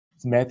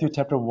It's Matthew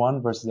chapter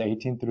 1, verses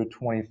 18 through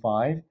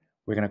 25.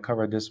 We're going to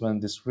cover this one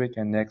this week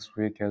and next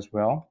week as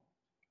well.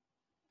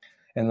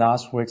 And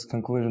last week's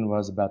conclusion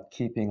was about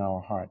keeping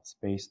our hearts.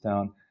 Based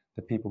on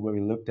the people that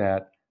we looked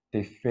at,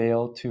 they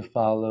failed to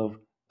follow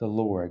the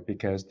Lord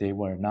because they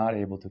were not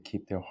able to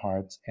keep their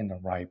hearts in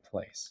the right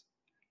place.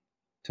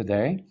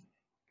 Today,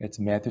 it's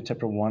Matthew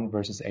chapter 1,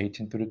 verses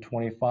 18 through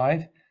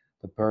 25,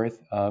 the birth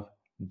of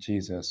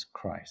Jesus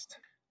Christ.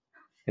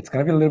 It's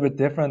going to be a little bit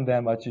different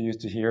than what you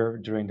used to hear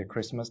during the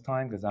Christmas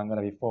time because I'm going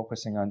to be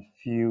focusing on a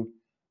few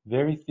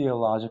very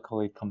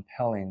theologically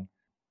compelling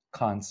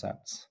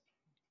concepts.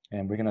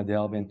 And we're going to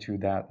delve into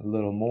that a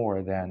little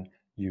more than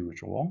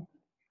usual.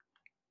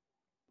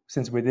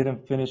 Since we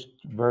didn't finish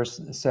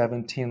verse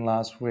 17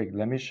 last week,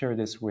 let me share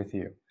this with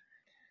you.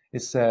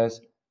 It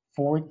says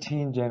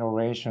 14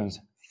 generations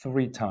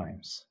 3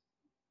 times.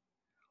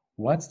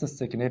 What's the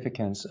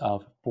significance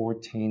of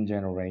 14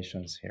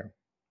 generations here?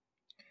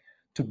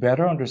 To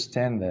better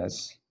understand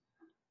this,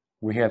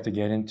 we have to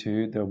get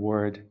into the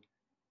word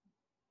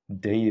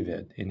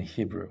David in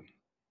Hebrew.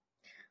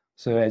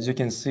 So as you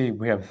can see,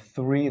 we have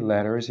 3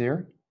 letters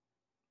here.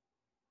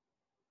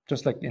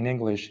 Just like in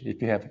English,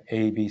 if you have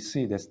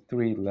ABC, that's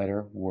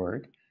 3-letter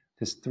word.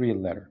 This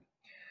 3-letter.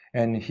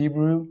 And in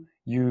Hebrew,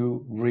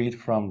 you read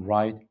from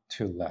right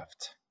to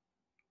left.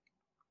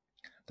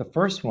 The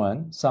first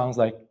one sounds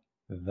like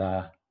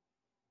the.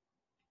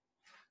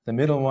 The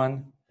middle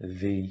one,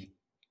 the.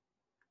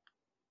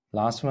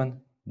 Last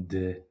one,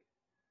 the.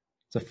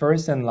 The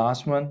first and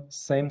last one,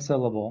 same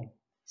syllable,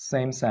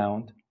 same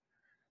sound.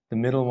 The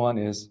middle one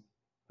is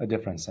a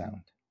different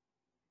sound.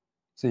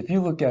 So if you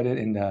look at it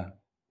in the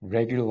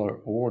regular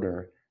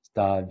order,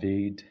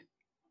 David,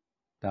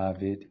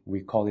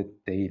 we call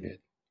it David.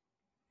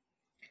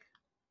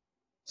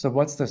 So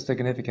what's the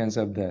significance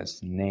of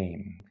this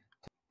name?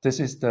 This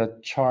is the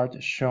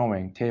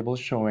table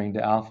showing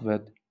the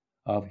alphabet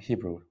of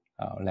Hebrew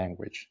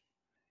language.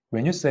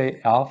 When you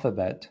say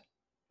alphabet,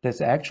 that's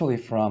actually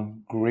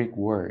from Greek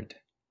word.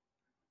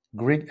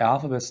 Greek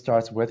alphabet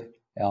starts with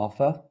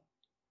alpha,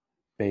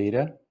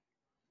 beta,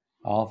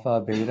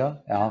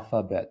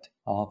 alphabet.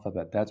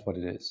 That's what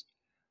it is.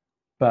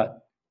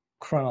 But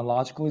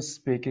chronologically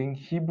speaking,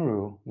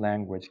 Hebrew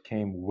language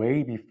came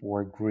way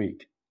before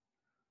Greek.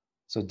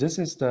 So this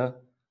is the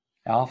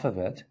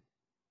alphabet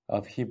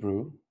of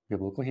Hebrew,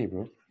 biblical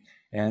Hebrew,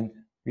 and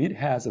it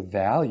has a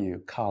value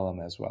column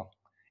as well.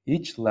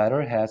 Each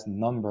letter has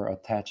number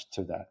attached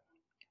to that,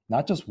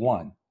 not just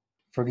one.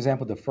 For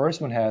example, the first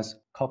one has a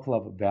couple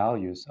of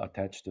values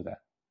attached to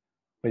that,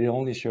 but it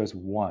only shows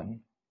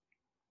one.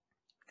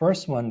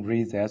 First one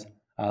reads as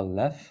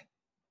Aleph.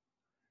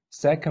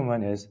 Second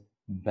one is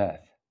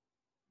Beth.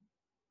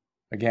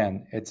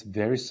 Again, it's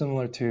very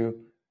similar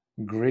to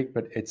Greek,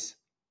 but it's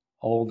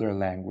older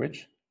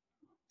language.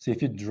 So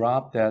if you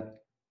drop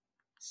that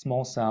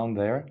small sound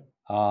there,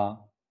 alphabet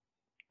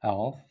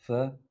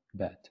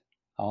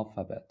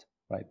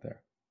right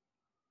there.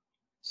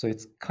 So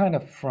it's kind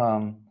of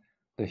from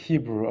the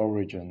Hebrew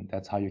origin.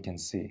 That's how you can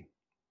see.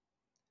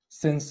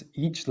 Since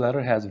each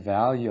letter has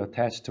value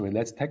attached to it,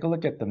 let's take a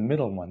look at the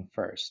middle one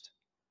first.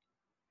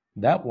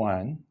 That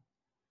one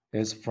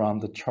is from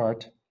the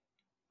chart,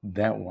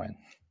 that one.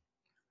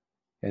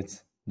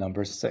 It's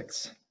number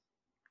 6.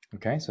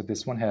 Okay, so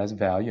this one has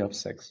value of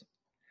 6.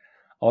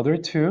 Other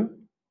two,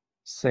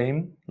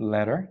 same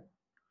letter,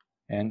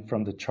 and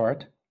from the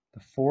chart, the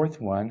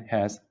fourth one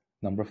has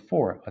number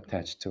 4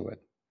 attached to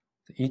it.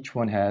 So each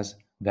one has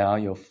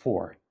value of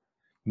 4.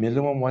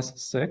 Middle one was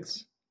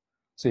 6.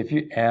 So if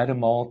you add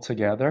them all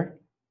together,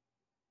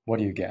 what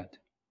do you get?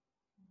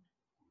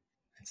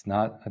 It's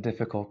not a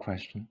difficult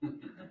question.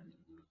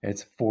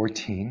 It's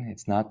 14.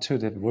 It's not too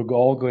difficult. We're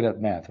all good at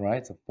math,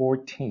 right? So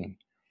 14.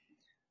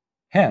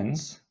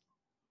 Hence,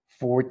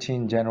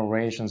 14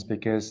 generations,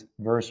 because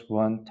verse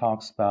 1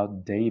 talks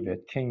about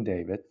David, King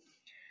David,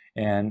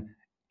 and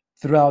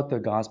throughout the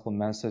gospel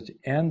message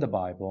and the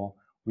Bible,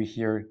 we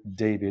hear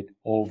David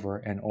over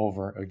and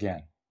over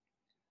again.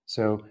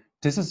 So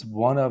this is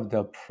one of the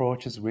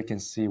approaches we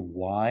can see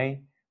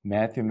why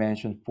Matthew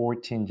mentioned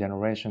 14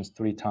 generations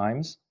 3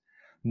 times.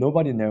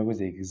 Nobody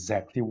knows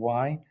exactly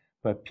why,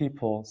 but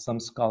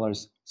some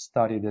scholars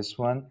study this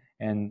one,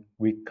 and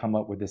we come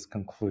up with this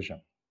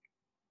conclusion.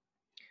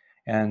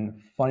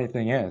 And funny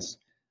thing is,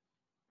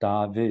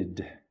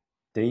 David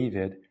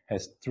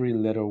has 3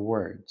 little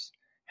words,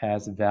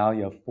 has a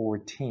value of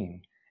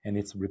 14, and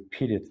it's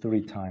repeated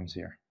 3 times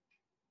here.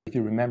 If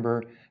you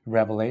remember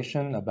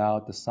Revelation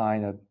about the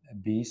sign of a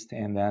beast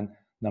and then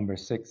number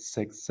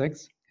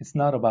 666, it's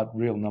not about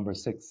real number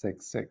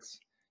 666.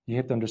 You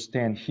have to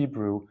understand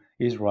Hebrew,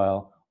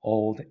 Israel,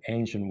 old,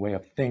 ancient way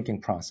of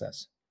thinking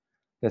process.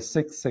 The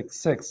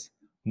 666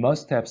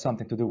 must have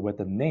something to do with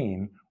the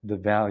name, the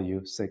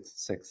value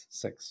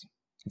 666.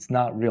 It's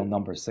not real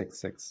number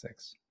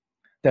 666.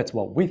 That's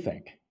what we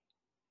think.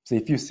 So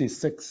if you see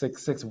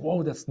 666,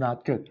 whoa, that's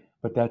not good.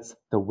 But that's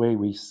the way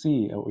we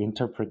see or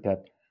interpret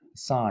that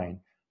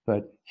sign.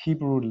 But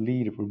Hebrew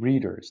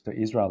readers, the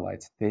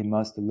Israelites, they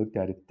must have looked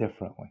at it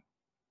differently.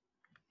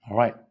 All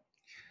right.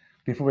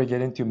 before we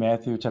get into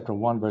Matthew chapter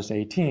 1, verse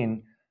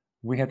 18,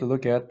 we have to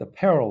look at the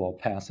parallel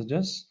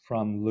passages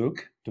from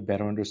Luke to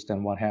better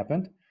understand what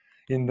happened.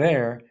 In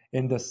there,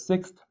 in the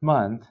 6th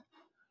month,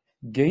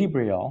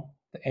 Gabriel,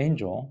 the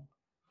angel,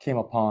 came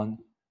upon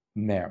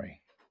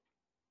Mary.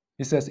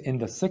 He says in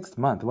the 6th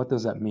month. What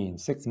does that mean?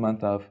 6th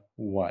month of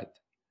what?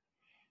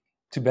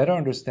 To better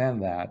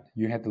understand that,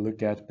 you have to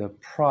look at the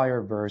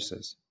prior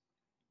verses,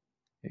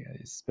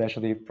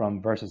 especially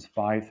from verses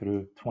 5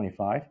 through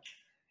 25.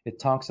 It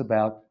talks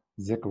about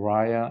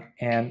Zechariah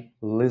and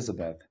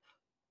Elizabeth.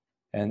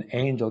 An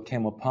angel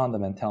came upon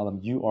them and told them,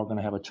 you are going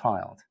to have a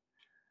child.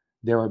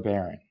 They were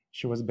barren.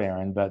 She was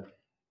barren, but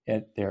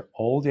at their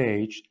old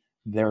age,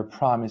 they were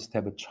promised to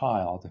have a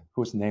child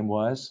whose name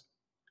was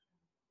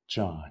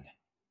John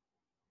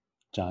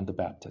the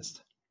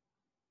Baptist.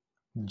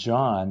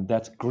 John,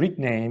 that's a Greek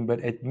name,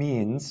 but it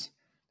means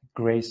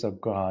grace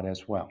of God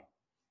as well.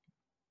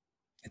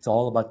 It's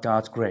all about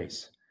God's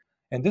grace.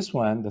 And this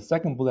one, the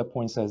second bullet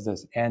point says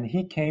this, and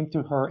he came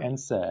to her and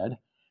said,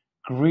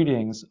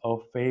 greetings,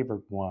 O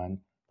favored one,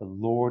 the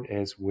Lord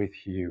is with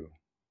you.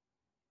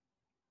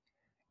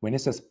 When it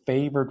says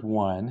favored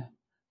one,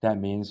 that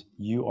means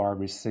you are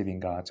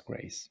receiving God's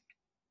grace.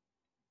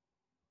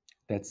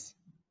 That's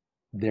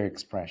their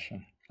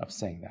expression of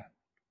saying that.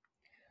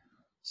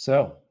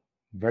 So,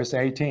 verse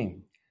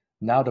 18.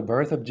 Now the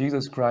birth of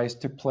Jesus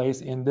Christ took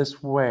place in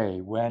this way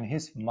when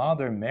his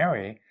mother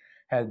Mary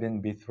had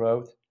been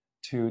betrothed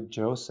to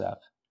Joseph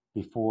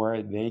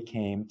before they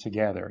came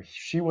together.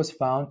 She was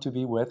found to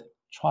be with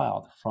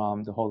child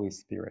from the Holy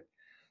Spirit.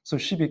 So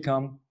she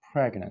became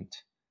pregnant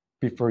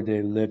before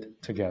they lived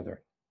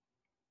together.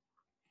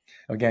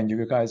 Again,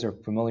 you guys are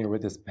familiar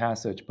with this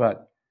passage,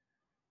 but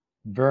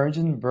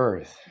virgin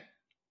birth,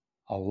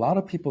 a lot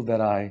of people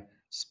that I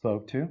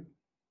spoke to,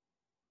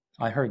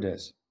 I heard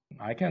this.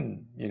 I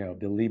can,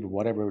 believe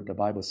whatever the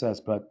Bible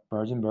says, but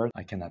virgin birth,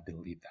 I cannot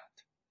believe that.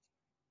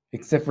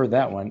 Except for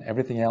that one,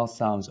 everything else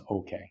sounds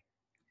okay.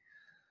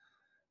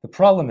 The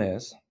problem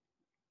is,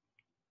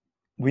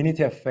 we need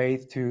to have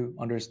faith to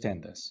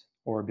understand this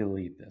or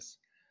believe this.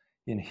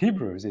 In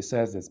Hebrews, it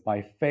says this,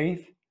 by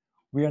faith,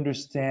 we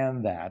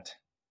understand that,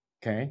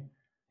 okay?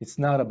 It's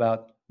not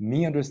about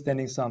me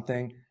understanding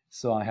something,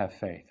 so I have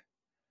faith.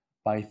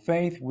 By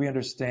faith, we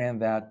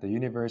understand that the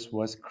universe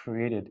was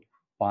created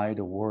by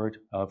the Word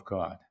of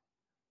God,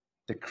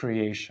 the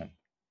creation.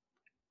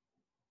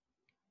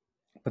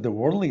 But the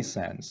worldly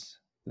sense,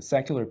 the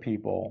secular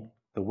people,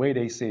 the way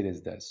they see it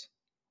is this.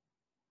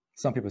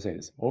 Some people say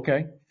this,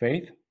 okay,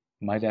 faith,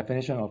 my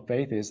definition of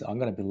faith is I'm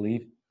going to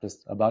believe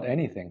just about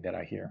anything that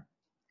I hear.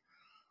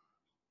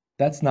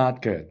 That's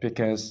not good,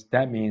 because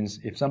that means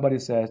if somebody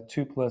says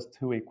 2 plus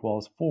 2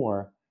 equals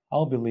 4,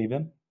 I'll believe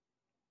him.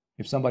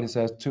 If somebody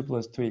says 2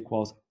 plus 2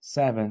 equals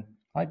 7,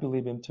 I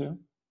believe him too.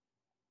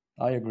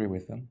 I agree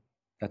with him.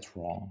 That's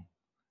wrong.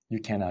 You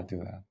cannot do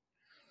that.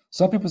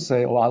 Some people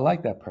say, oh, I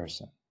like that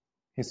person.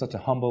 He's such a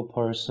humble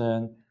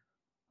person.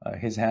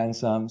 He's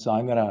handsome, so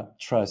I'm going to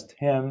trust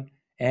him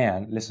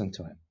and listen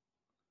to him.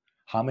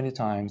 How many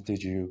times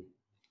did you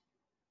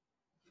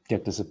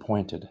get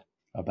disappointed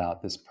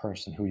about this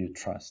person who you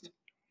trust?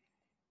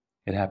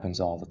 It happens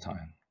all the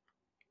time.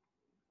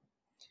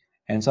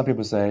 And some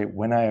people say,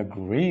 when I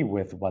agree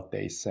with what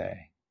they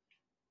say,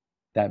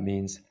 that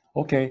means,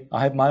 okay,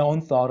 I have my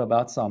own thought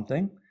about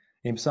something.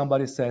 If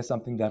somebody says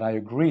something that I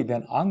agree,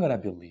 then I'm going to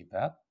believe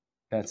that.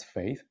 That's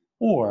faith.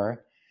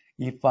 Or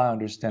if I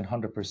understand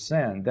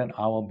 100%, then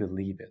I will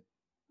believe it.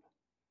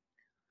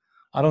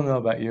 I don't know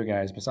about you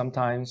guys, but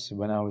sometimes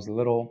when I was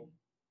little,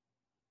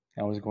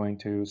 I was going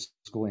to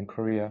school in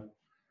Korea,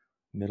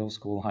 middle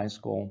school, high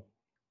school,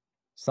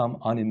 some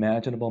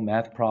unimaginable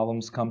math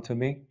problems come to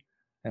me.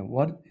 And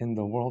what in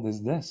the world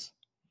is this?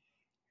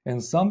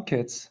 And some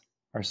kids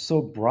are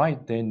so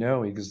bright, they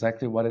know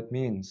exactly what it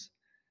means.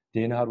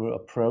 They know how to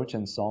approach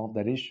and solve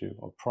that issue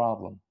or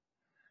problem.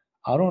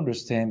 I don't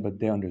understand, but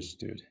they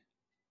understood.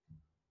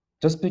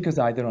 Just because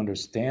I don't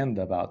understand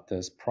about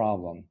this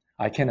problem,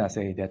 I cannot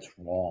say that's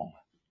wrong.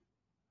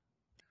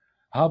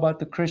 How about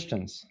the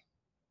Christians?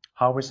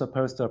 How are we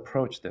supposed to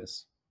approach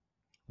this?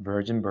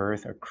 Virgin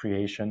birth or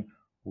creation,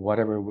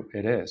 whatever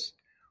it is.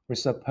 We're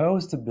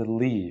supposed to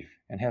believe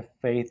and have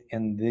faith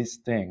in these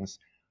things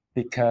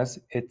because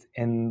it's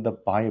in the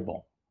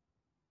Bible.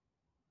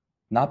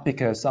 Not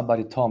because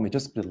somebody told me,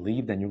 just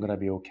believe, then you're going to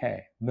be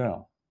okay.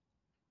 No.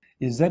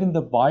 Is that in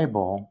the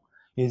Bible?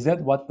 Is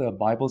that what the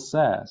Bible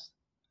says?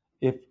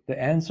 If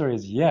the answer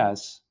is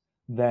yes,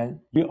 then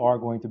we are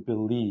going to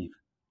believe.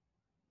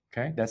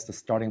 Okay, that's the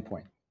starting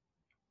point.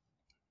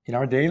 In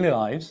our daily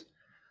lives,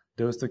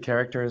 those two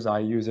characters, I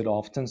use it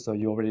often, so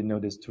you already know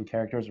these two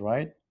characters,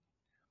 right?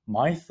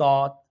 My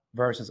thought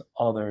versus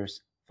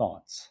others'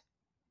 thoughts.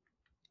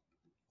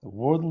 The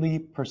worldly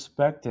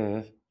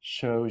perspective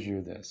shows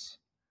you this.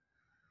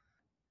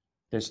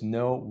 There's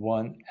no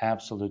one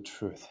absolute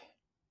truth.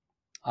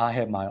 I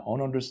have my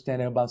own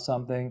understanding about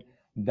something.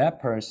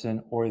 That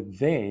person or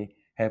they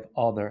have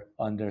other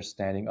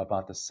understanding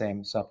about the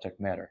same subject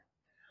matter.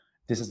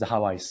 This is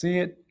how I see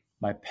it.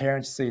 My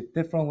parents see it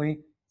differently.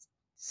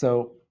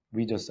 So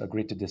we just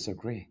agreed to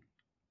disagree.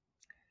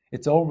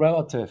 It's all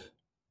relative,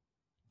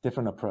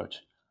 different approach.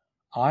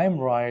 I'm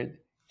right,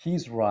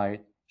 he's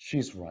right,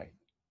 she's right.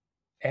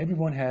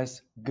 Everyone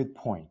has good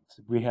points.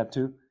 We have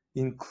to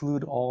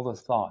include all the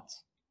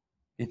thoughts.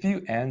 If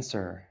you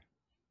answer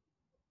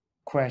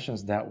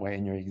questions that way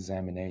in your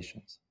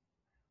examinations,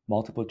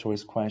 multiple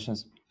choice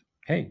questions,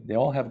 hey, they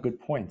all have good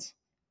points.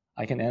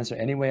 I can answer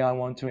any way I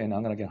want to, and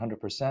I'm going to get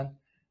 100%.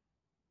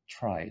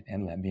 Try it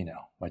and let me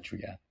know what you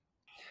get.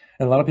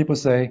 And a lot of people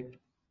say,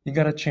 you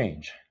got to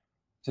change.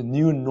 It's a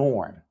new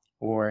norm,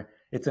 or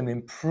it's an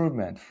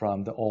improvement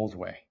from the old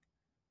way.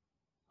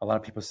 A lot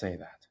of people say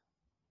that.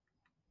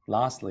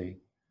 Lastly,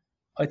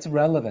 it's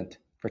relevant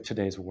for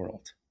today's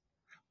world.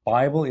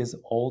 Bible is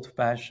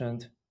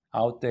old-fashioned,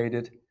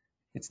 outdated.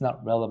 It's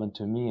not relevant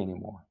to me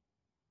anymore.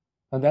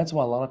 And that's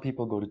why a lot of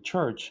people go to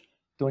church,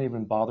 don't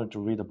even bother to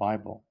read the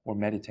Bible or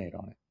meditate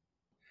on it.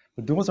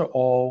 But those are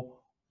all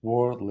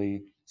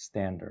worldly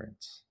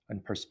standards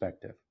and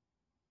perspective.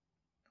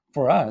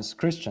 For us,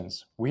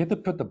 Christians, we have to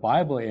put the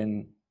Bible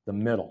in the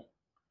middle.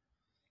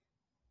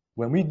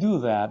 When we do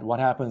that, what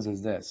happens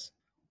is this.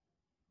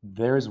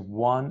 There's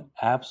one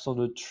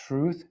absolute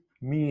truth,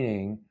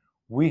 meaning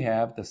we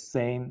have the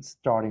same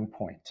starting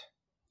point.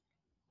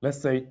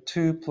 Let's say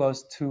 2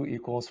 plus 2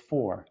 equals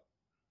 4.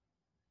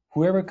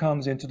 Whoever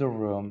comes into the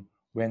room,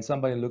 when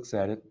somebody looks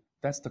at it,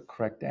 that's the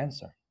correct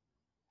answer.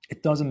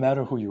 It doesn't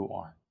matter who you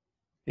are.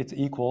 It's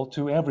equal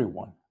to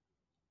everyone.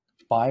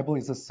 Bible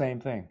is the same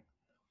thing.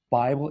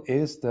 Bible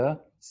is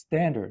the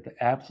standard,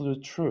 the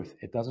absolute truth.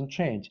 It doesn't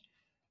change.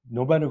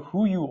 No matter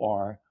who you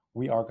are,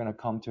 we are going to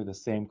come to the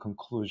same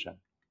conclusion.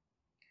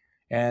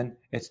 And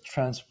it's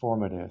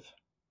transformative.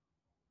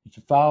 If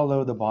you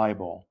follow the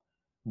Bible,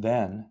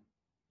 then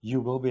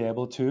you will be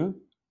able to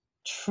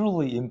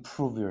truly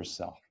improve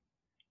yourself.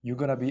 You're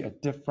going to be a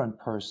different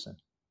person.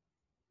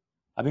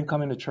 I've been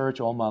coming to church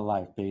all my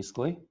life,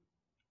 basically,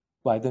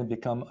 but I didn't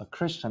become a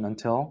Christian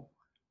until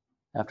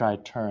after I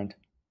turned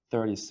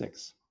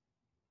 36.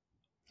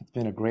 It's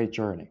been a great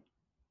journey.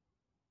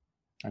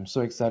 I'm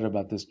so excited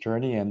about this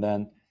journey, and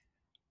then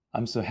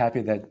I'm so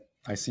happy that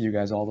I see you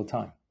guys all the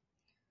time.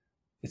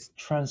 It's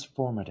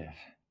transformative.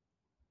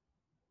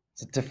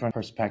 It's a different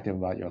perspective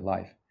about your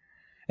life.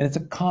 And it's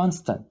a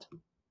constant.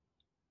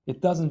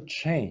 It doesn't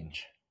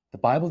change. The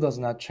Bible does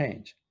not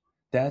change.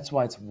 That's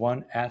why it's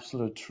one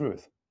absolute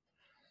truth.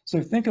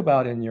 So think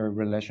about in your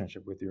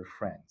relationship with your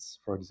friends,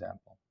 for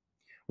example.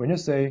 When you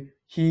say,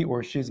 he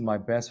or she's my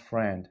best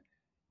friend,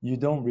 you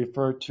don't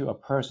refer to a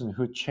person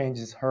who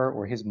changes her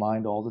or his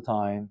mind all the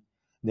time,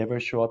 never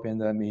show up in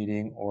the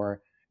meeting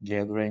or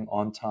gathering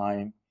on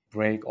time,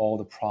 break all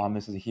the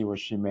promises he or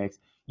she makes.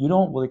 You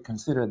don't really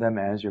consider them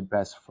as your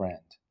best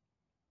friend.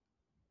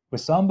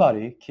 But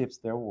somebody keeps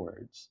their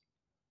words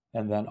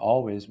and then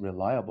always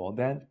reliable,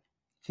 then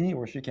he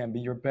or she can be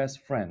your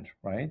best friend,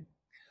 right?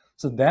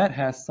 So that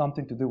has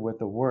something to do with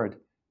the word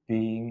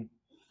being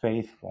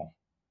faithful.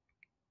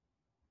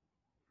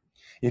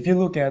 If you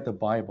look at the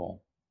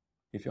Bible,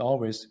 if you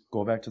always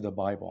go back to the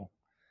Bible,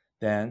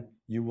 then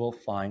you will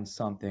find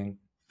something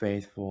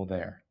faithful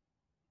there.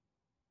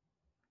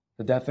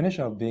 The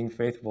definition of being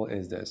faithful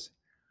is this: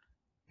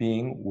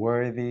 being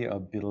worthy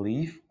of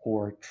belief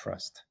or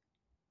trust.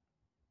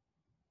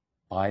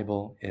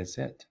 Bible is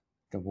it,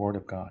 the Word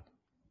of God.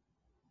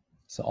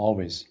 So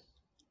always,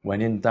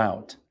 when in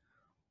doubt,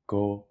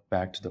 go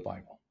back to the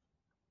Bible.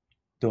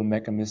 Don't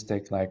make a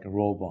mistake like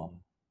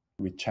Rehoboam.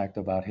 We checked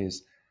about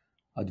his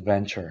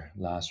adventure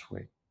last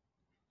week.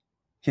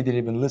 He didn't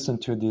even listen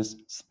to these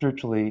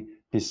spiritually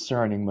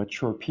discerning,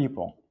 mature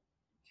people.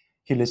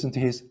 He listened to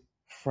his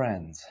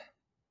friends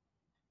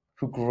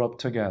who grew up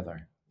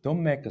together.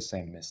 Don't make the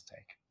same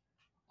mistake.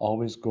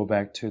 Always go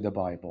back to the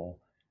Bible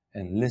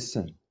and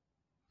listen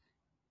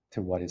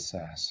to what it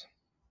says.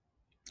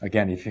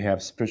 Again, if you have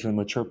a spiritually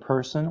mature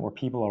person or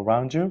people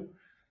around you,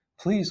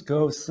 please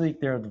go seek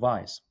their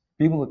advice,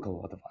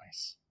 biblical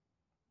advice.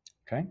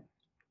 Okay?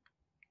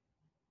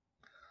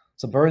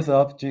 So birth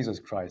of Jesus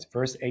Christ.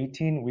 Verse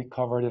 18, we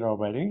covered it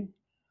already.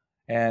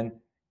 And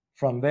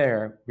from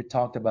there, we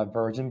talked about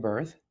virgin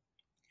birth.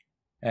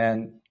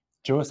 And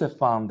Joseph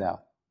found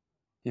out.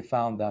 He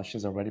found out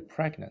she's already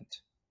pregnant.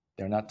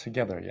 They're not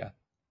together yet.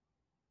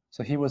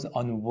 So he was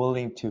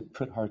unwilling to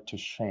put her to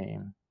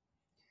shame.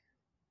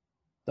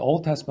 The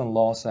Old Testament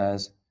law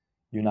says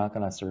you're not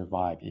going to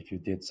survive if you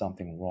did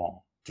something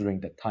wrong during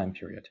that time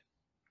period.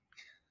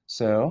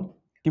 So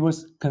he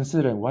was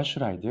considering, what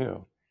should I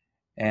do?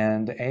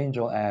 And the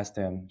angel asked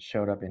him,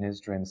 showed up in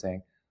his dream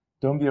saying,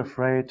 don't be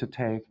afraid to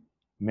take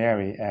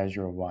Mary as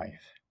your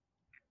wife.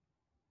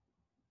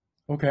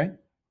 Okay,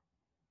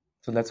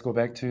 so let's go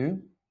back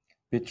to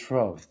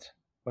betrothed.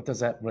 What does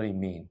that really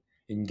mean?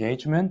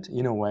 Engagement,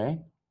 in a way,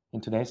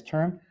 in today's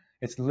term,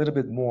 it's a little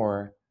bit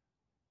more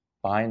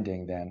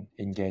binding than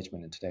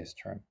engagement in today's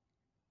term.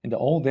 In the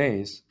old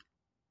days,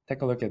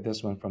 take a look at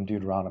this one from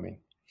Deuteronomy.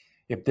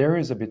 If there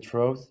is a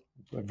betrothed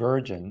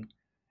virgin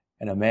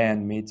and a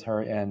man meets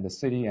her in the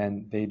city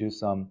and they do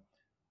some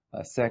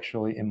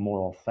sexually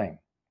immoral thing,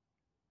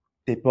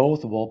 They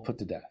both will put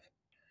to death.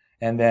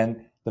 And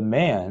then the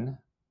man,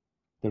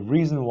 the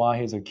reason why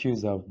he's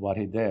accused of what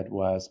he did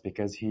was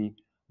because he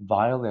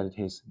violated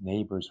his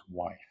neighbor's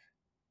wife.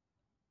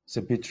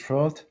 So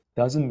betrothed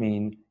doesn't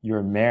mean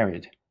you're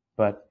married,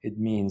 but it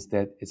means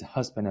that it's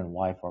husband and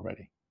wife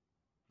already.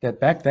 That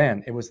back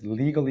then it was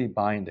legally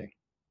binding.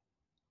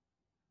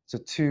 So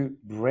to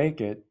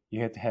break it,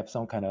 you had to have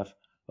some kind of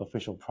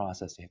official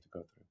process you had to go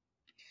through.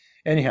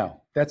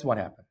 Anyhow, that's what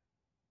happened.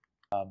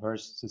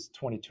 Verses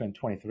 22 and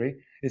 23,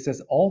 it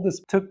says, all this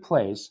took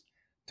place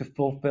to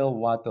fulfill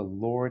what the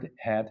Lord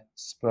had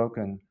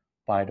spoken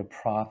by the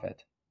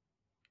prophet.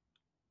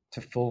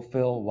 To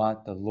fulfill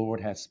what the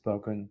Lord had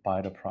spoken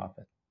by the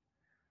prophet.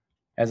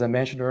 As I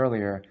mentioned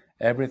earlier,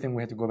 everything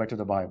we have to go back to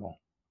the Bible.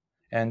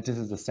 And this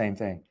is the same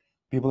thing.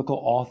 Biblical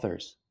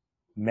authors,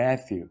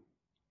 Matthew,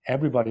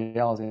 everybody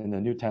else in the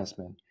New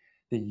Testament,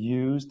 they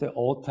use the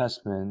Old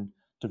Testament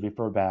to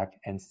refer back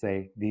and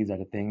say, these are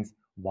the things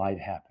why it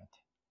happened.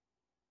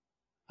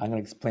 I'm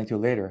going to explain to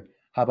you later.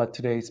 How about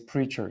today's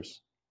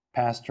preachers,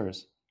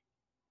 pastors?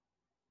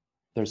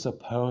 They're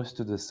supposed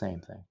to do the same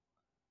thing.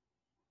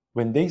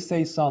 When they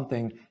say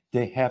something,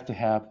 they have to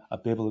have a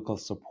biblical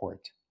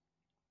support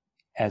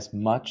as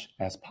much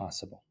as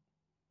possible.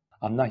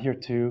 I'm not here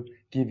to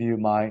give you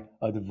my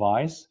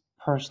advice,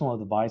 personal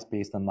advice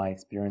based on my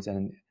experience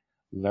and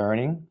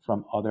learning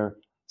from other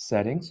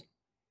settings.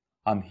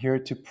 I'm here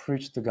to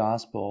preach the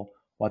gospel,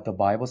 what the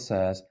Bible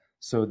says,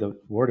 so the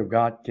Word of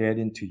God get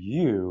into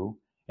you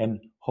and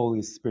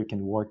Holy Spirit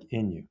can work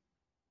in you.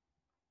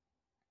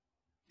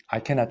 I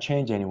cannot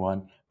change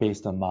anyone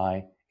based on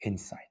my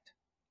insight,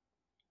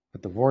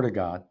 but the Word of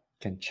God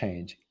can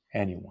change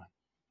anyone.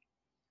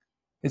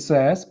 It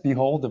says,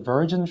 behold, the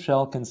virgin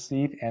shall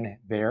conceive and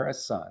bear a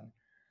son,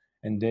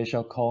 and they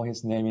shall call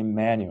his name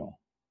Emmanuel.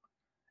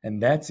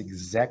 And that's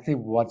exactly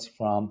what's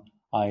from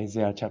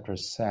Isaiah chapter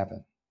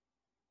 7.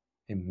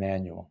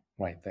 Emmanuel,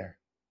 right there.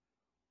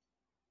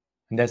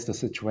 And that's the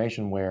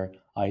situation where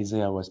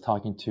Isaiah was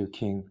talking to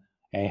King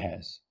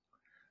Ahaz.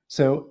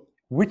 So,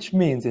 which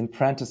means in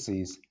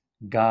parentheses,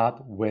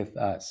 God with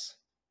us.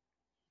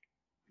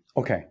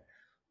 Okay,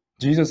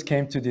 Jesus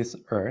came to this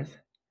earth.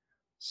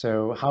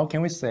 So how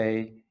can we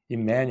say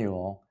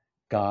Emmanuel,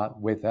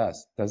 God with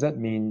us? Does that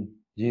mean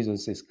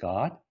Jesus is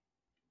God?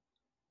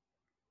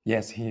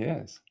 Yes, he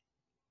is.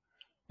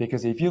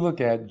 Because if you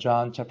look at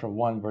John chapter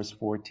 1, verse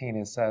 14,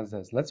 it says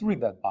this. Let's read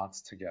that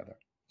box together.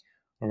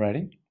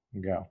 Ready?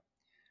 Go.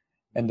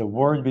 And the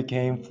Word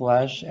became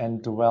flesh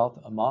and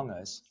dwelt among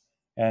us,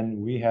 and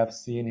we have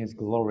seen his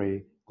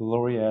glory,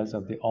 glory as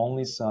of the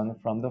only Son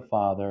from the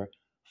Father,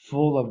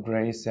 full of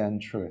grace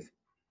and truth.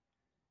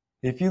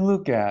 If you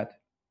look at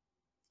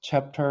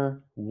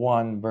chapter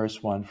 1,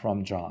 verse 1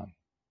 from John,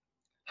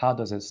 how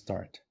does it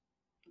start?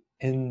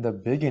 In the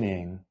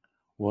beginning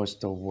was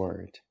the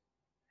Word,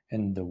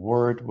 and the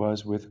Word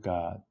was with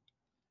God,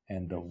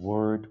 and the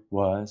Word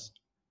was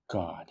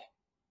God.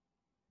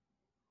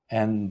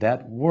 And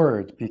that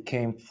Word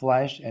became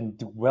flesh and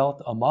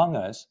dwelt among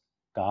us,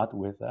 God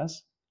with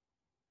us.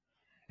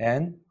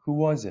 And who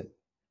was it?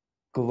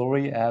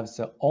 Glory as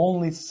the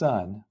only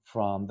Son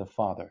from the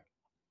Father.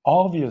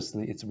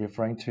 Obviously, it's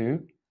referring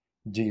to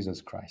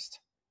Jesus Christ.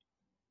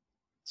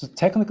 So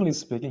technically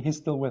speaking, he's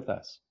still with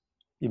us,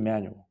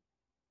 Emmanuel,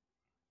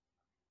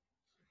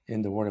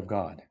 in the Word of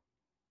God.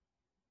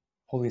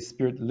 Holy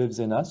Spirit lives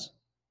in us.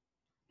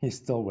 He's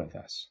still with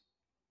us,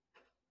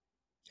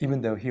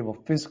 even though he will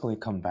physically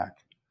come back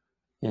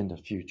in the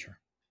future.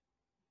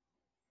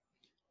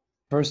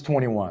 Verse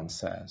 21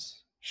 says,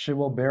 she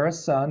will bear a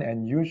son,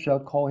 and you shall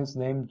call his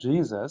name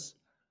Jesus.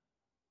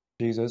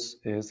 Jesus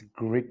is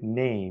Greek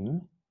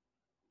name,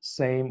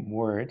 same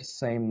word,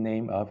 same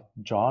name of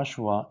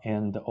Joshua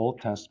in the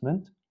Old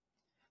Testament.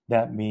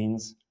 That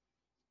means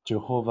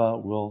Jehovah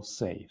will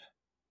save.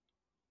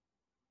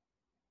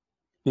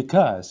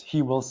 Because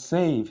he will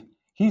save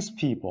his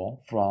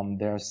people from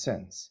their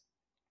sins,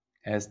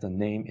 as the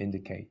name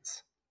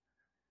indicates.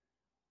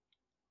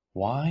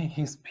 Why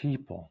his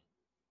people?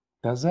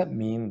 Does that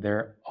mean there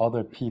are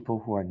other people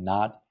who are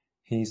not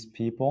his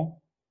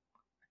people?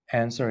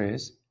 Answer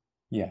is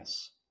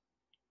yes,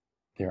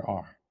 there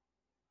are.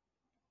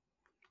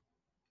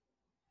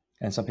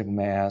 And some people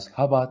may ask,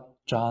 how about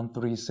John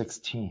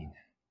 3:16?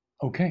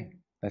 Okay,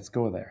 let's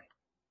go there.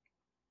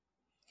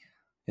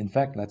 In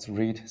fact, let's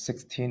read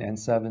 16 and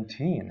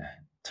 17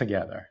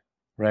 together.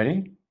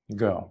 Ready?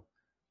 Go.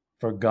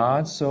 For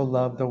God so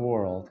loved the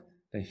world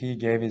that he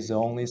gave his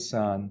only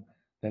Son,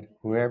 that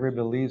whoever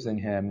believes in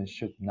him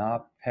should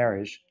not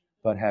perish,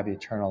 but have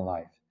eternal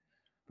life.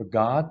 For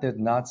God did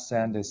not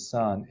send his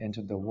Son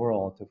into the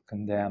world to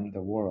condemn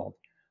the world,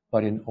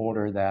 but in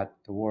order that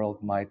the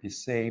world might be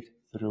saved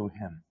through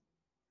him.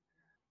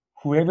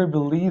 Whoever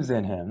believes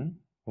in him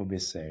will be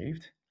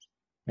saved.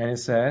 And it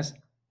says,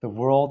 the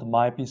world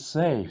might be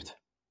saved.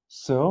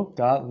 So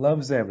God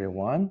loves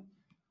everyone.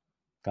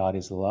 God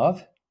is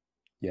love.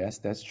 Yes,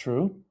 that's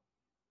true.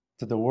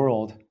 So the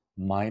world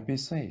might be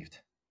saved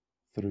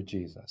through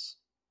Jesus.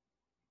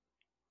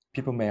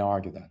 People may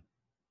argue that.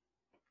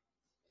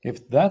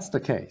 If that's the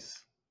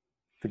case,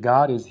 the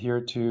God is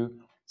here to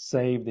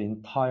save the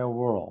entire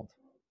world,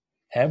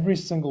 every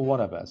single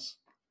one of us,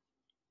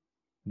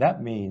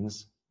 that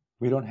means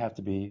we don't have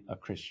to be a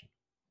Christian.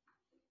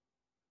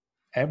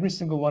 Every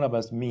single one of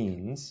us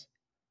means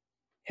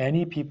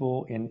any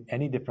people in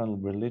any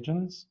different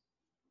religions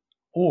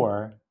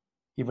or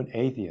even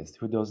atheists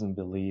who doesn't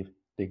believe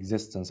the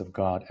existence of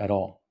God at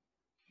all.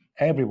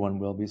 Everyone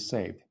will be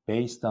saved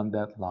based on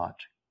that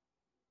logic.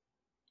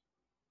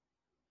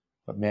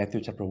 But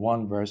Matthew chapter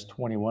 1 verse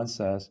 21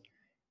 says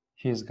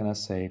he's going to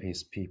save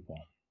his people.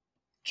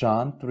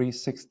 John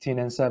 3:16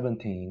 and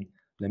 17,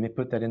 let me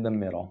put that in the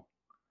middle.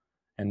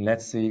 And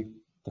let's see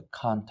the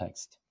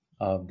context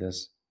of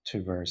these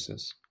two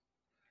verses.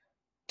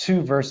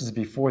 2 verses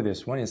before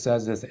this one, it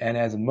says this, and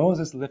as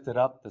Moses lifted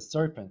up the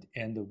serpent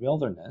in the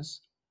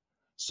wilderness,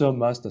 so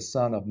must the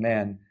Son of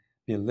Man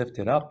be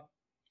lifted up,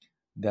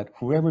 that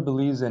whoever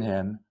believes in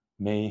him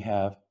may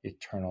have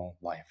eternal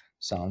life.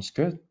 Sounds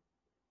good?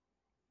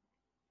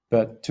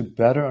 But to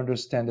better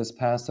understand this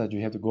passage,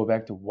 you have to go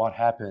back to what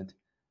happened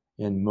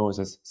in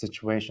Moses'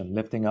 situation,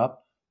 lifting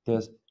up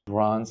this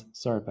bronze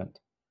serpent.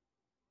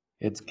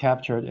 It's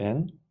captured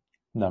in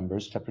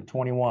Numbers chapter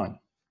 21.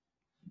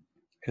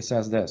 It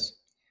says this,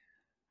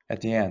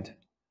 at the end,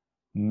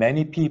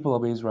 many people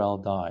of Israel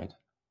died.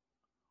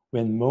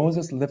 When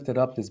Moses lifted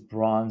up this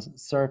bronze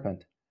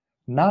serpent,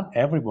 not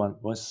everyone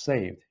was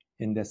saved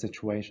in that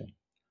situation.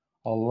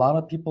 A lot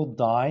of people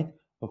died,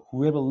 but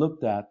whoever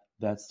looked at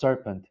that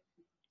serpent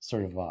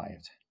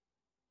survived.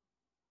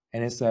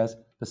 And it says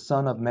the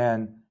Son of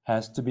Man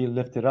has to be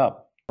lifted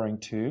up, referring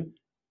to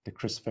the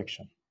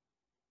crucifixion.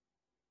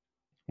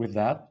 With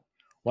that,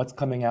 what's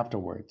coming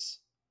afterwards?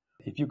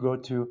 If you go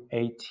to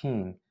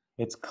 18,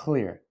 it's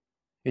clear.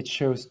 It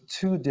shows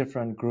two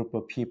different groups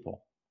of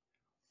people.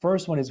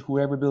 First one is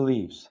whoever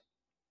believes.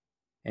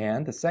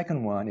 And the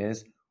second one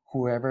is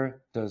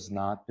whoever does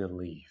not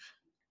believe.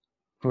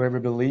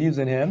 Whoever believes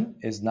in him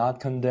is not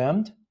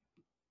condemned,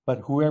 but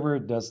whoever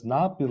does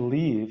not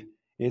believe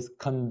is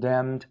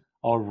condemned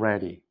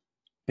already,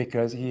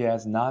 because he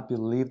has not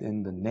believed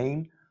in the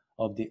name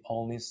of the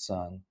only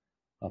Son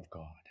of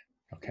God.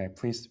 Okay,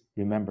 please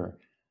remember,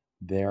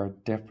 there are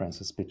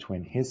differences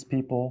between his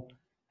people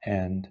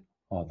and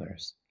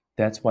others.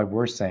 That's why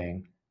we're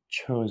saying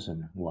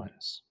chosen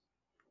ones.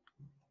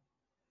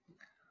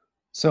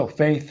 So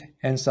faith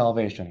and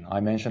salvation.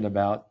 I mentioned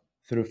about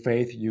through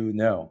faith you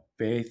know,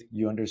 faith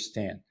you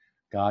understand.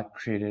 God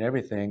created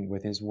everything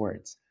with his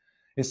words.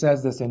 It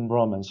says this in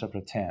Romans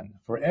chapter 10.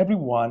 For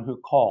everyone who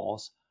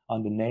calls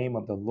on the name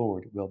of the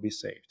Lord will be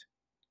saved.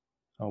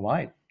 All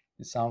right.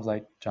 It sounds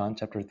like John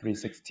chapter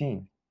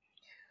 3:16.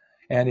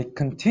 And it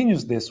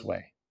continues this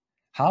way.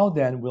 How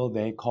then will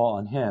they call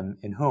on him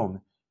in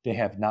whom they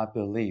have not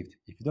believed?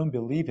 If you don't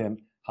believe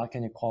him, how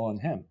can you call on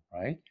him,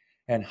 right?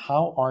 And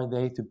how are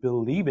they to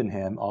believe in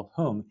him of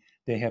whom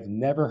they have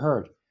never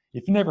heard?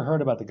 If you never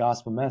heard about the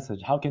gospel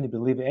message, how can you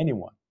believe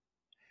anyone?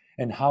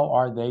 And how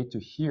are they to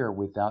hear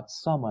without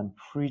someone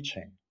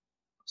preaching?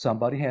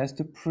 Somebody has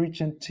to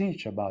preach and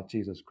teach about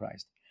Jesus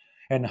Christ.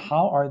 And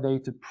how are they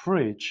to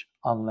preach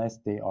unless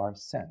they are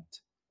sent?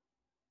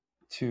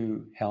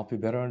 To help you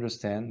better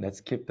understand,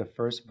 let's keep the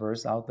first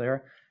verse out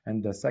there,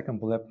 and the second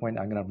bullet point,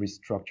 I'm going to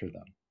restructure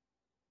them.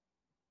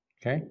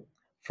 Okay?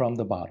 From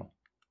the bottom.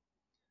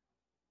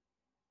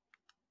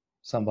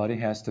 Somebody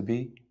has to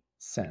be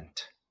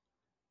sent.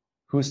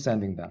 Who's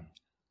sending them?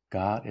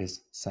 God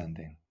is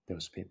sending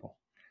those people.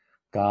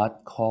 God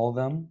called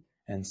them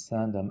and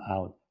sent them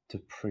out to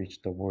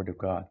preach the word of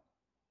God.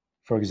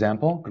 For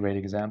example, great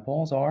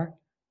examples are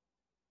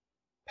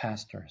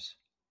pastors.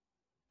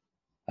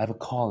 I have a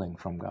calling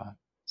from God,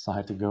 so I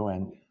have to go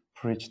and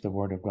preach the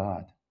word of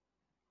God.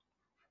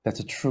 That's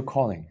a true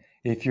calling.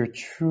 If you're a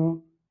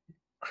true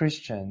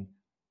Christian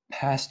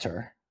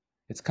pastor,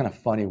 it's kind of a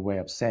funny way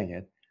of saying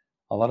it.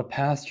 A lot of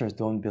pastors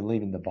don't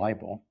believe in the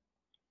Bible.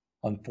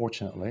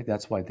 Unfortunately,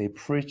 that's why they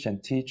preach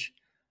and teach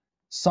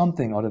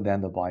something other than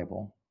the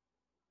Bible,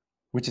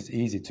 which is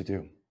easy to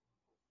do.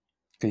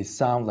 They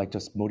sound like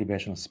just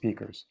motivational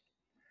speakers.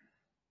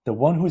 The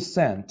one who's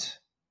sent,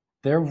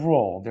 their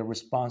role, their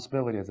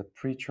responsibility as a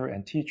preacher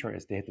and teacher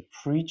is they have to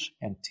preach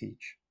and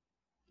teach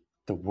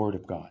the Word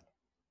of God,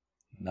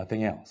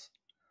 nothing else.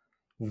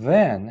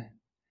 Then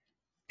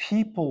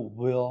people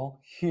will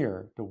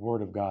hear the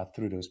Word of God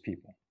through those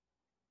people.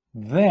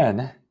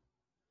 Then,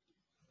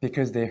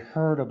 because they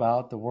heard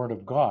about the Word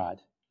of God,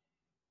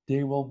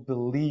 they will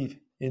believe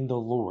in the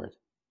Lord.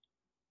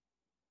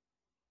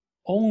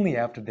 Only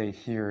after they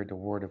hear the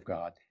Word of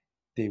God,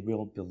 they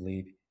will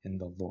believe in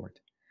the Lord.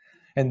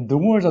 And the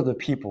words of the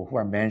people who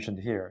are mentioned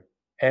here,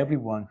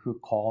 everyone who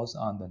calls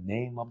on the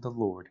name of the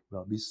Lord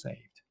will be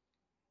saved.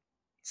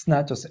 It's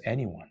not just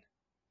anyone.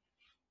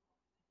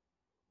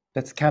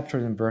 That's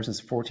captured in verses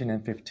 14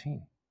 and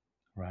 15,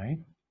 right?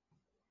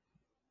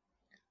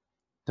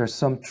 There's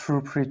some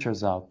true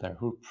preachers out there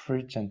who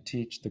preach and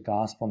teach the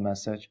gospel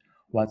message,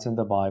 what's in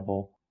the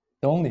Bible.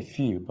 Only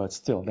few, but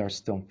still, there's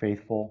still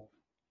faithful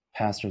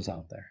pastors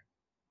out there.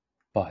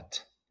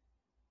 But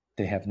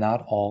They have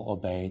not all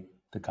obeyed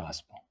the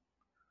gospel.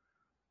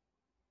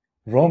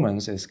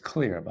 Romans is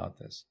clear about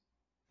this.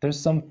 There's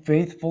some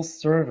faithful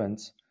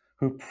servants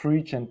who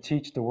preach and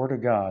teach the word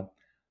of God,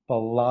 but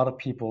a lot of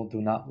people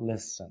do not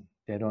listen.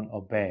 They don't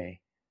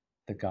obey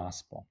the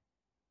gospel.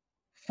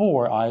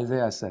 For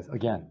Isaiah says,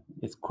 again,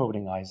 it's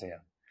quoting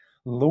Isaiah,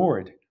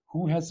 Lord,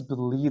 who has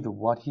believed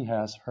what he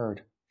has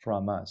heard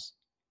from us?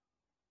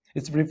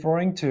 It's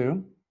referring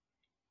to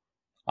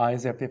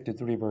Isaiah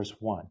 53 verse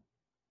 1.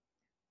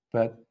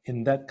 But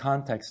in that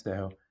context,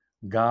 though,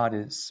 God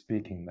is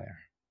speaking there.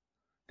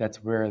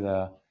 That's where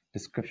the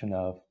description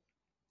of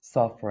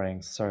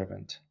suffering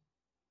servant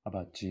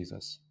about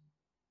Jesus.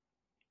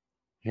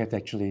 You have to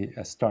actually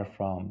start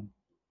from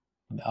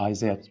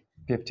Isaiah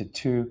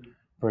 52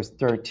 verse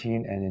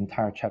 13 and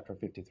entire chapter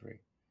 53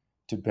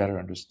 to better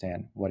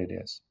understand what it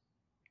is.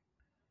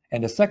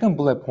 And the second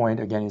bullet point,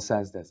 again, it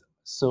says this.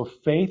 So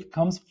faith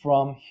comes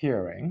from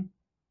hearing,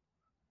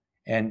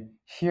 and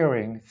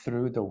hearing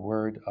through the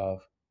word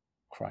of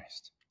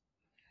Christ.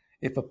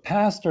 If a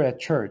pastor at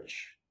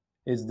church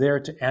is there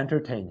to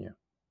entertain you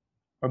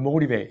or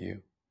motivate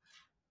you,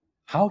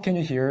 how can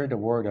you hear the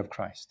word of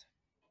Christ?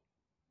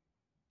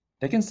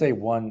 They can say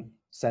one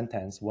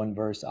sentence, one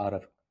verse out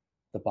of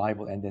the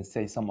Bible and then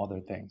say some other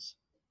things.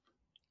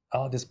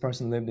 Oh, this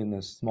person lived in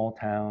a small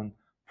town,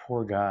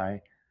 poor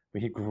guy,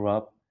 but he grew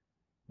up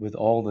with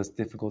all those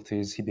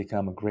difficulties. He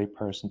became a great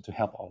person to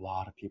help a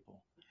lot of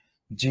people.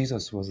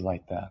 Jesus was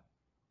like that.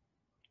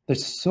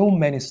 There's so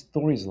many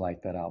stories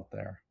like that out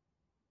there.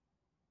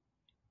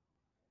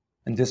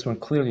 And this one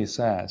clearly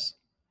says,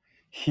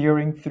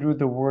 hearing through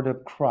the word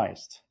of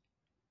Christ,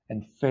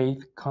 and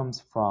faith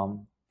comes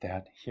from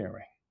that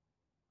hearing.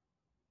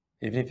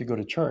 Even if you go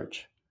to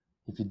church,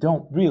 if you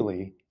don't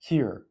really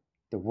hear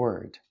the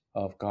word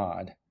of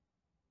God,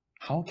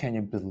 how can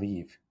you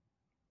believe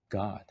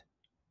God?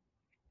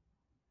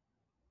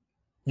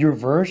 Your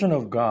version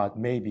of God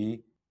may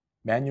be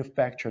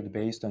manufactured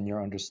based on your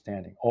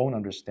own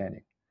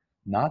understanding,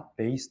 not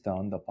based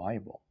on the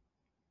Bible.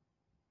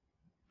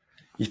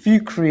 If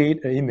you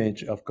create an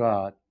image of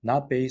God,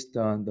 not based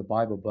on the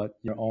Bible, but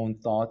your own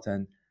thoughts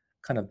and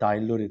kind of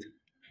diluted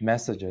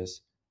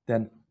messages,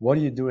 then what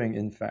are you doing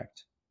in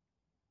fact?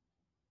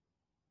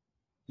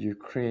 You're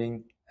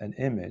creating an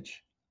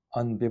image,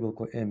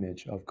 unbiblical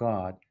image of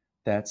God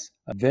that's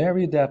a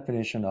very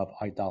definition of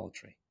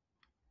idolatry.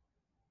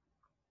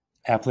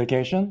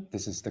 Application,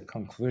 this is the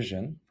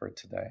conclusion for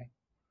today.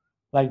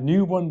 Like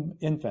newborn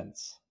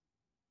infants,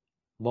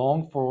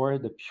 long for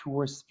the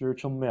pure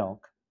spiritual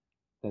milk,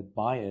 that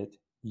by it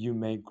you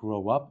may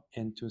grow up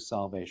into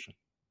salvation.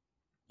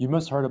 You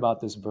must have heard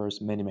about this verse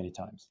many, many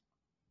times.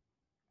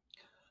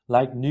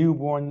 Like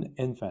newborn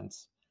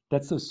infants,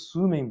 that's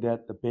assuming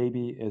that the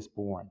baby is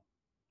born.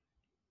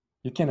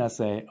 You cannot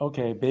say,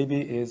 okay,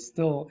 baby is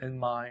still in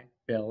my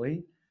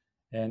belly,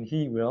 and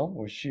he will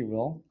or she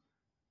will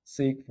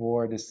seek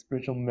for the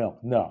spiritual milk.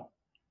 No.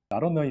 I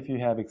don't know if you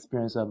have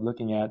experience of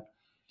looking at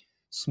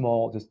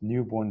small, just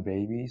newborn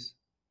babies.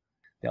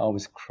 They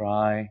always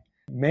cry.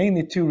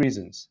 Mainly two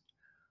reasons.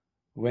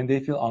 When they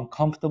feel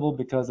uncomfortable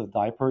because of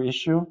diaper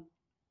issue.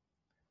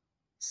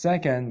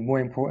 Second, more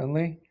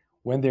importantly,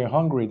 when they're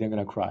hungry, they're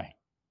going to cry.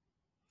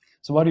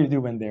 So what do you do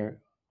when they're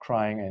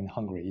crying and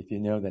hungry? If you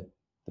know that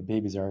the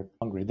babies are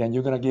hungry, then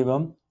you're going to give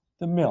them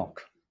the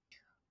milk.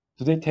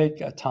 Do they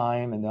take a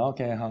time and,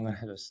 okay, I'm going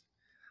to just,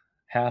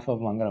 half of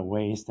them I'm going to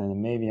waste,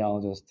 and maybe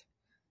I'll just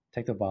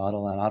take the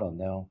bottle and I don't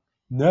know.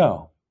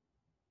 No.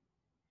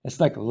 It's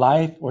like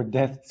life or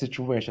death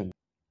situation.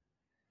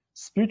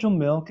 Spiritual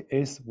milk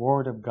is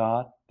word of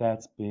God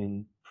that's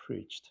been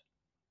preached.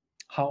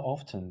 How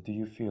often do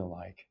you feel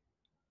like,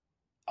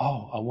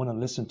 oh, I want to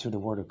listen to the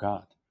word of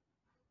God?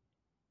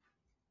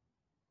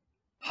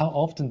 How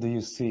often do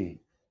you see,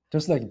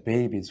 just like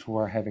babies who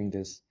are having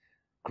this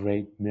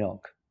great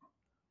milk,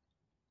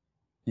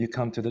 you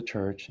come to the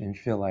church and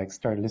feel like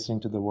start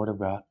listening to the word of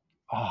God.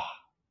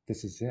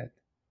 This is it.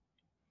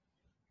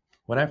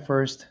 When I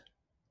first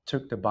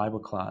took the Bible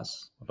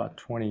class about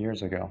 20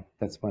 years ago,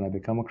 that's when I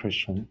became a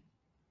Christian.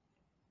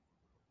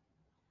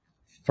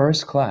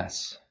 First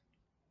class,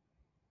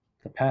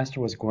 the pastor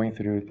was going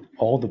through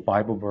all the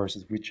Bible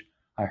verses, which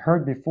I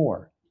heard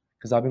before,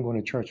 because I've been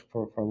going to church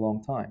for a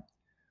long time.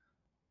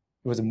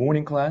 It was a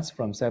morning class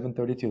from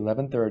 7:30 to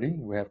 11:30.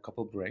 We have a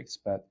couple of breaks,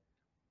 but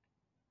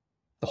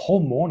the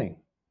whole morning,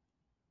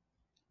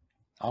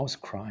 I was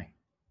crying.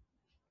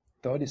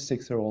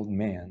 36-year-old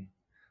man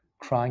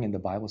crying in the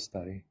Bible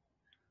study,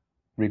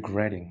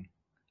 regretting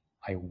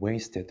I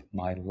wasted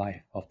my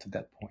life up to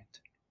that point,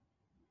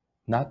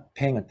 not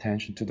paying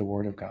attention to the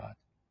Word of God.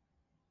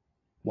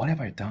 What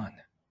have I done?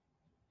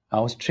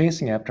 I was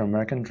chasing after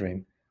American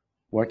dream,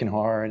 working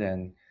hard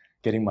and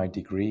getting my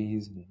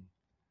degrees,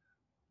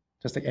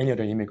 just like any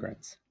other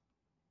immigrants.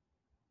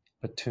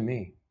 But to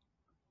me,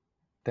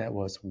 that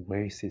was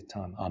wasted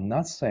time. I'm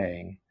not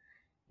saying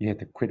you had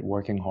to quit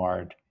working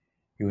hard,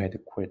 you had to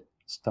quit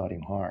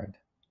studying hard.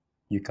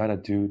 You gotta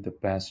do the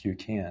best you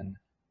can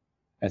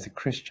as a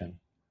Christian.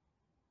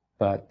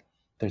 But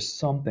there's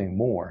something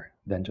more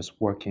than just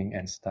working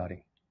and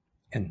studying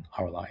in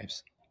our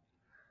lives.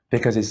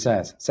 Because it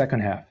says,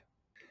 second half,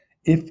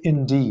 if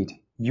indeed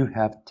you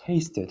have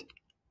tasted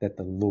that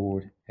the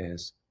Lord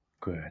is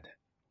good.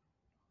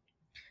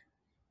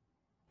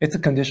 It's a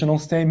conditional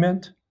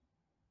statement,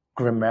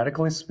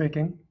 grammatically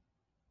speaking,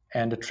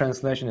 and the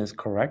translation is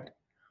correct,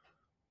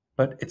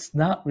 but it's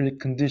not really a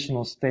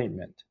conditional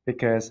statement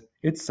because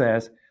it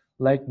says,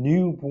 like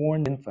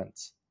newborn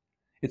infants.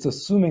 It's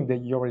assuming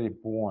that you're already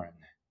born.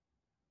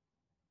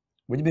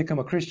 When you become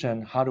a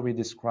Christian, how do we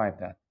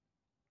describe that?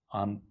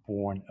 I'm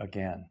born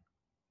again.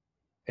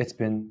 It's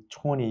been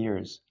 20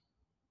 years,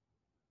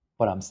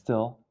 but I'm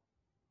still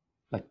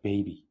like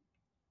baby.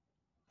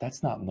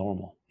 That's not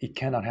normal. It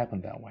cannot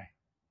happen that way.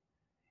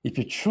 If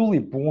you're truly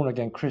born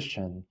again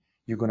Christian,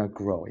 you're going to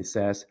grow. It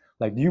says,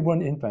 like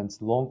newborn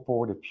infants long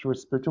for the pure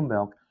spiritual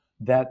milk,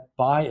 that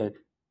by it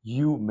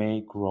you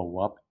may grow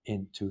up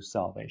into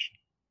salvation.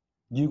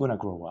 You're going to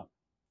grow up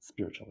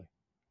spiritually.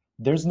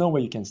 There's no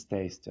way you can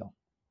stay still.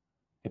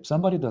 If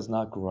somebody does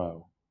not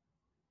grow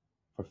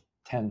for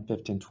 10,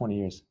 15, 20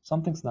 years,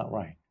 something's not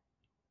right.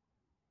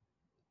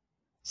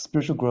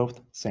 Spiritual growth,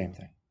 same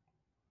thing.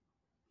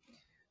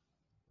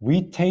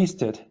 We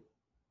tasted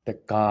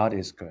that God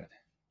is good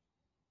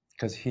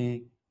because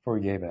He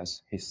forgave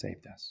us, He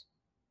saved us.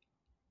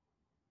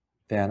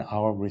 Then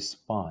our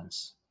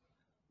response,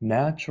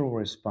 natural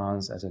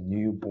response as a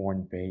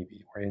newborn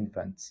baby or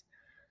infant,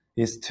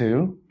 is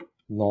to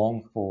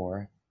long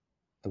for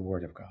the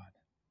Word of God.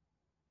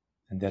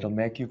 And that'll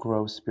make you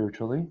grow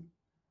spiritually,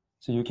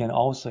 so you can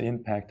also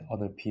impact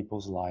other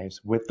people's lives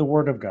with the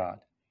Word of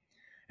God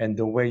and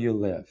the way you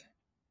live.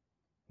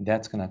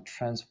 That's going to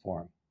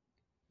transform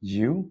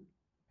you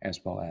as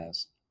well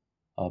as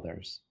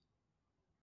others.